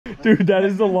Dude, that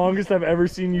is the longest I've ever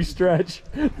seen you stretch.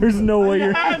 There's no way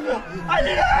you're... I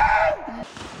need a hand!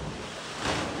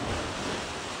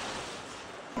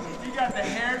 You got the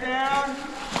hair down?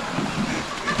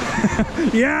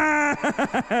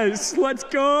 Yes! Let's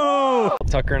go!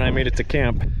 Tucker and I made it to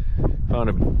camp. Found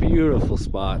a beautiful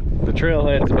spot. The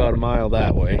trailhead's about a mile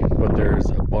that way, but there's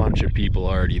a bunch of people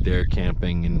already there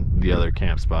camping in the other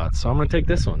camp spots. So I'm gonna take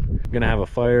this one. I'm gonna have a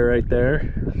fire right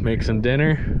there, make some dinner,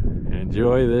 and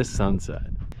enjoy this sunset.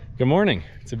 Good morning.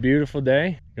 It's a beautiful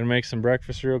day. Gonna make some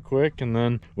breakfast real quick and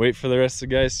then wait for the rest of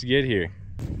the guys to get here.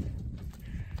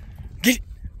 Get it!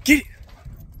 Get it!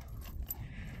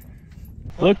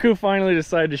 Look who finally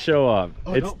decided to show up.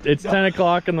 Oh, it's 10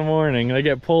 o'clock in the morning. They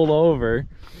get pulled over.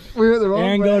 We're the wrong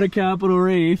and way. Go to Capitol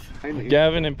Reef.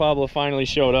 Gavin and Pablo finally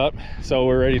showed up, so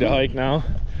we're ready to hike now.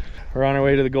 We're on our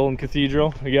way to the Golden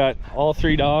Cathedral. We got all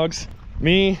 3 dogs.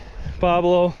 Me,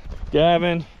 Pablo,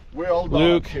 Gavin,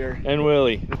 Luke, here. And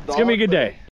Willie. It's gonna be a good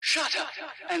day. Shut up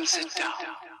and sit down.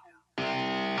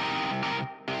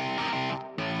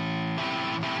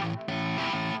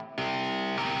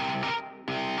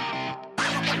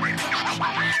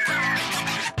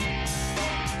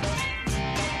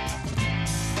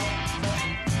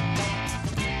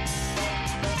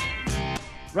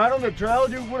 Right on the trail,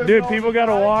 dude. Dude, people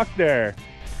gotta walk there.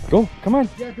 Go, come on.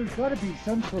 Yeah, there's gotta be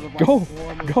some sort of go,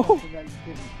 go,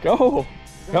 go.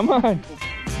 Come on.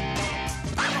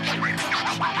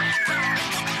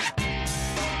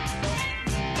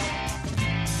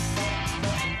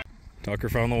 Tucker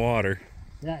found the water.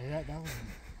 Yeah, that was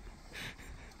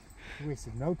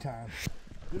wasted no time.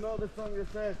 You know the song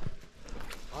that says,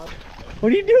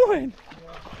 what are you doing?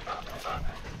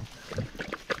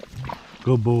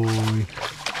 Good boy.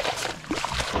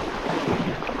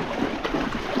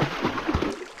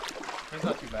 That's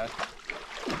not too bad.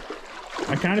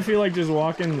 I kind of feel like just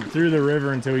walking through the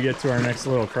river until we get to our next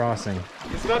little crossing.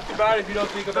 It's not too bad if you don't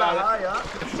think about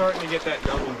it. It's starting to get that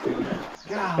numbing feeling.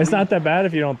 It's not that bad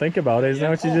if you don't think about it. Isn't that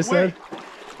what you just said?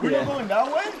 We're not going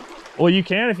that way? Well, you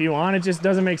can if you want. It just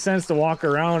doesn't make sense to walk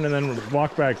around and then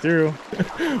walk back through.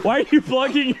 Why are you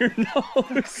plugging your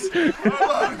nose?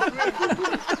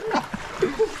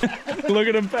 Look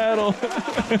at him paddle.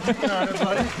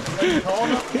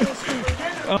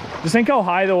 Just think how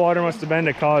high the water must have been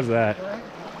to cause that.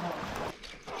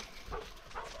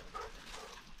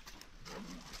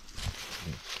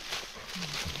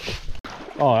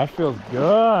 Oh, that feels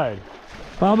good.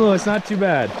 Pablo, it's not too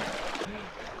bad.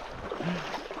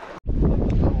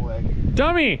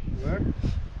 Dummy!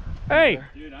 Hey!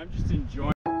 Dude, I'm just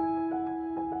enjoying.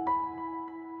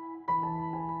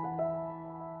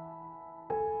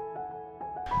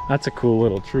 That's a cool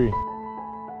little tree.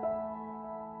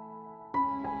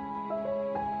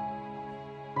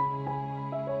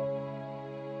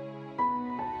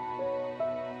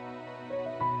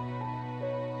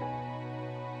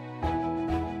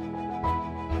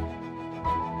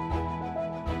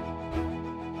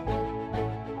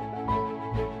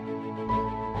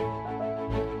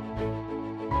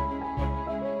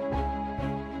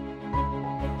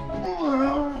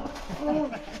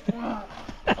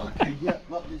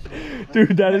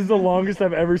 Dude, that is the longest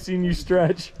I've ever seen you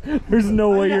stretch. There's no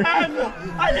way you're... I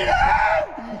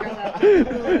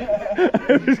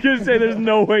was gonna say there's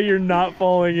no way you're not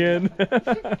falling in.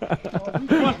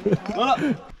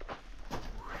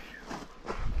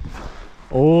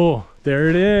 Oh, there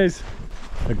it is.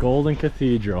 The Golden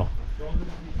Cathedral.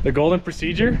 The Golden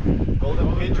Procedure?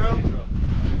 Golden Pedro?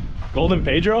 Golden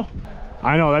Pedro?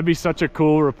 I know, that'd be such a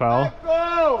cool rappel.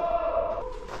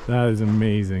 That is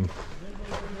amazing.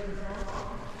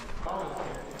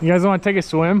 You guys want to take a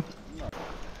swim?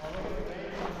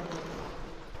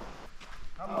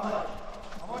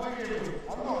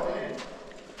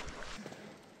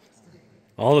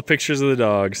 All the pictures of the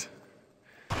dogs.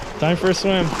 Time for a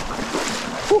swim.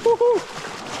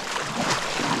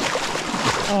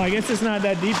 Oh, I guess it's not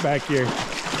that deep back here.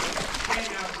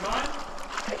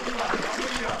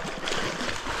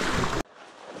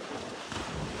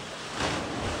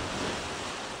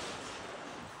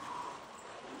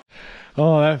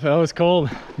 Oh, that was cold,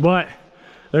 but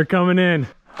they're coming in.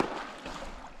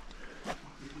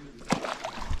 I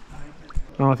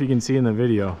don't know if you can see in the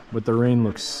video, but the rain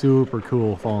looks super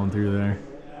cool falling through there.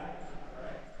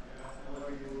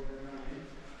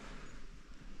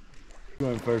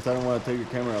 Going first, I don't want to take your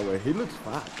camera away. He looks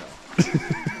fat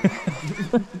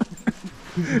though.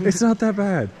 It's not that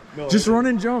bad. No, just run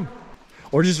and jump.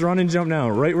 Or just run and jump now,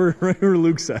 right where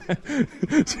Luke's at.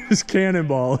 Just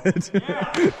cannonball it.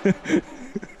 Yeah.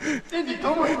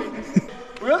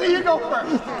 Really? You go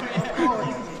first.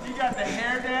 You got the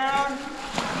hair down?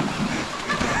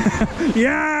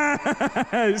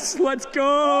 Yes! Let's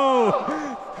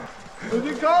go! Is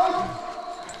it cold?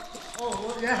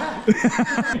 Oh, yeah.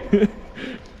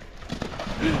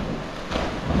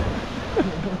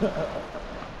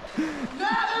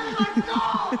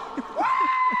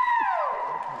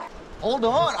 Hold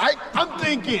on, I'm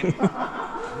thinking.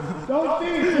 Don't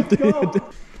think, let's go.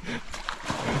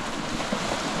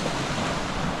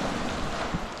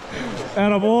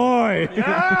 Attaboy!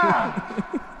 Yeah!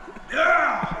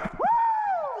 Yeah!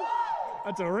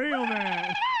 That's a real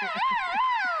man.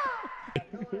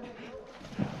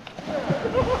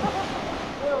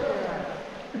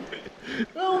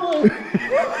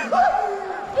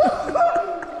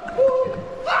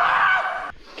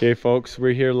 Okay, folks,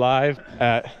 we're here live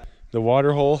at the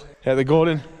water hole at the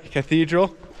Golden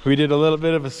Cathedral. We did a little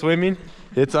bit of a swimming.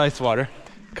 It's ice water,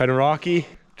 kind of rocky.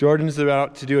 Jordan's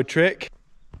about to do a trick.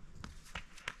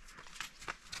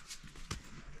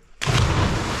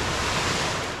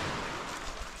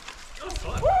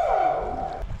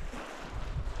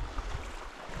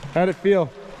 How'd it feel?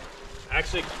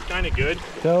 Actually, kind of good.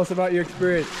 Tell us about your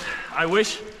experience. I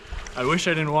wish I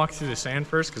didn't walk through the sand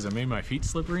first because it made my feet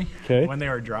slippery. Okay. When they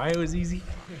were dry, it was easy,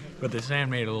 but the sand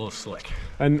made it a little slick.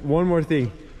 And one more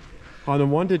thing. On a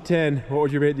 1 to 10, what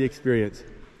would you rate the experience?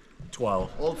 12.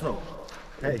 Also,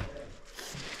 hey,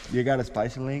 you got a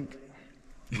spicy link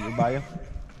in your bio?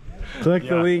 Click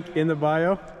the Yeah. link in the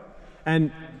bio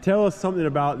and tell us something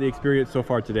about the experience so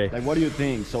far today. Like, what do you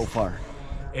think so far?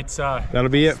 It's That'll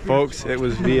be it, folks. It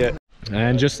was it.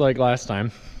 And just like last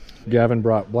time, Gavin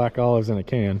brought black olives in a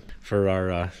can for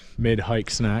our mid-hike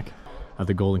snack at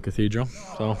the Golden Cathedral.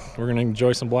 So we're gonna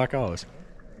enjoy some black olives.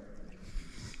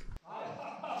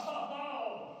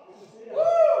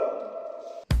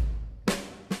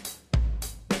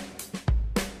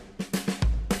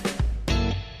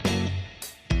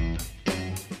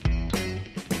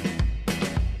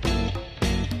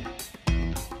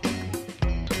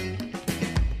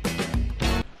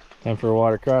 Time for a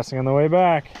water crossing on the way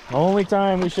back. Only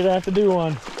time we should have to do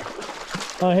one.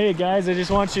 Oh, hey guys, I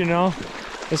just want you to know,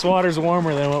 this water's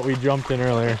warmer than what we jumped in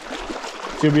earlier.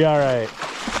 Should be all right.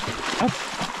 Up.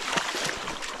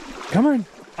 Come on,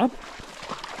 up.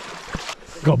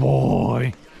 Good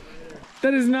boy.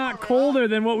 That is not colder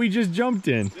than what we just jumped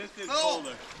in. This is colder.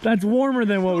 That's warmer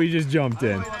than what we just jumped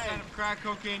in. What kind of crack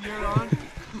cocaine you're on?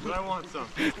 But I want some.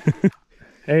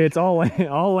 Hey, it's all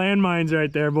landmines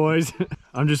right there, boys.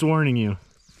 I'm just warning you.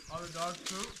 All the dogs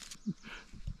poop?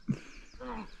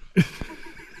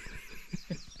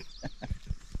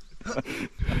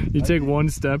 You take one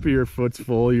step, your foot's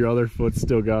full, your other foot's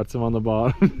still got some on the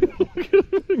bottom.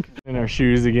 In our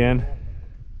shoes again.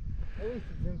 At least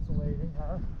it's insulating,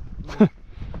 huh?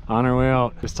 On our way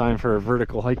out, it's time for a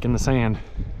vertical hike in the sand.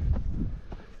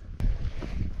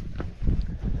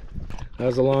 That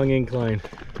was a long incline.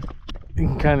 You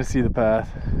can kind of see the path.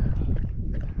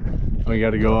 We got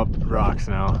to go up rocks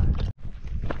now.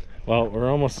 Well, we're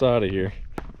almost out of here.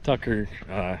 Tucker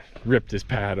ripped his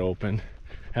pad open.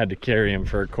 Had to carry him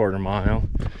for a quarter mile.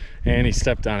 And he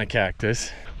stepped on a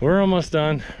cactus. We're almost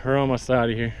done. We're almost out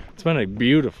of here. It's been a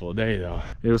beautiful day though.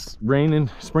 It was raining,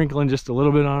 sprinkling just a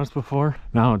little bit on us before.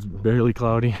 Now it's barely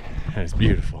cloudy and it's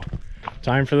beautiful.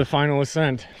 Time for the final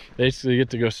ascent. Basically get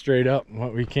to go straight up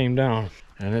what we came down.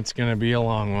 And it's gonna be a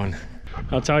long one.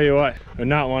 I'll tell you what, I would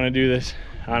not want to do this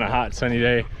on a hot sunny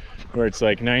day where it's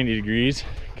like 90 degrees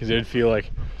because it'd feel like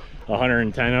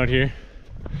 110 out here.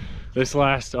 This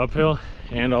last uphill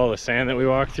and all the sand that we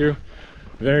walked through,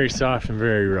 very soft and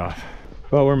very rough.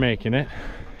 But we're making it.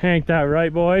 Ain't that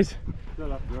right, boys?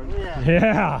 Shut up, Jordan.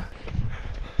 Yeah.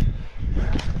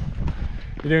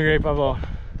 You're doing great, Pablo.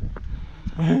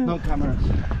 No cameras.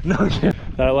 No kidding.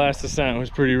 That last ascent was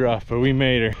pretty rough, but we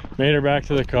made her. Made her back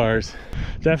to the cars.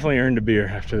 Definitely earned a beer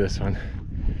after this one.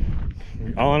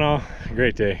 All in all,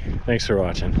 great day. Thanks for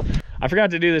watching. I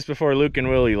forgot to do this before Luke and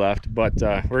Willie left, but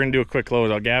we're gonna do a quick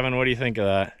closeout. Gavin, what do you think of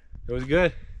that? It was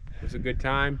good. It was a good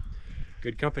time.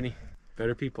 Good company.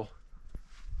 Better people.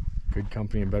 Good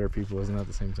company and better people, isn't that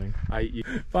the same thing?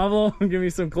 Pablo, give me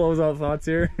some closeout thoughts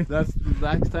here. That's the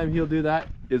next time he'll do that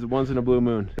is once in a blue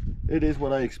moon. It is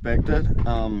what I expected.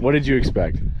 What did you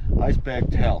expect? I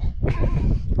expect hell.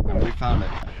 And we found it.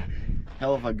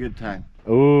 Hell of a good time.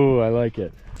 Ooh, I like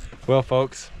it. Well,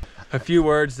 folks, a few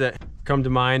words that come to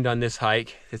mind on this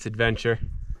hike, this adventure,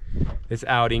 this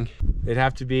outing. They'd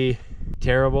have to be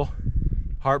terrible,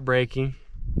 heartbreaking,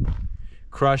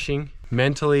 crushing,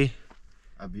 mentally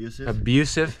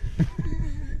abusive.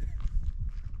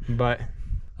 But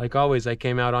like always, I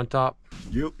came out on top.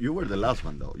 You were the last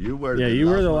one though. You were You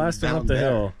were the last one down up the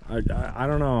there. hill. I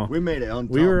don't know. We made it on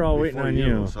top. We were all waiting before on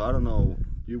you. So I don't know.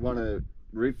 You want to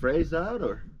rephrase that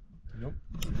or?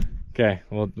 Okay,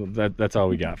 well, that's all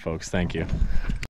we got, folks. Thank you.